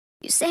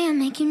say I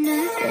make you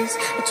nervous,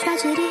 a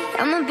tragedy,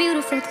 I'm a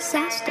beautiful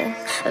disaster,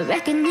 a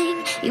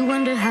reckoning, you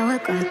wonder how I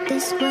got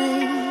this way.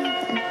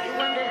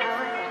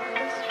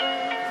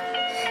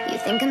 You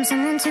think I'm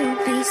someone to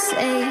be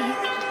saved,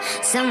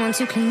 someone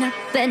to clean up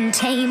and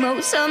tame. Oh,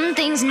 some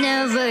things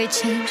never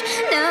change,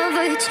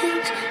 never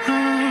change.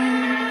 Oh.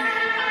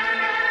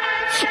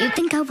 You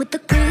think I would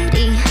look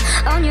pretty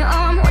on your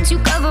arm once you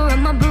cover up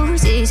my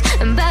bruises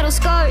and battle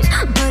scars,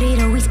 but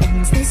it always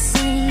ends the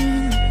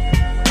same.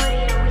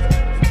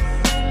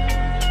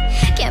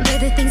 Can't bear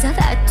the things I've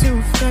had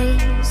to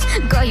face,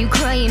 got you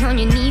crying on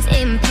your knees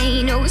in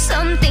pain. Oh,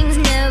 some things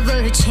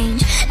never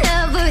change,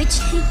 never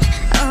change.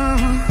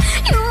 Oh.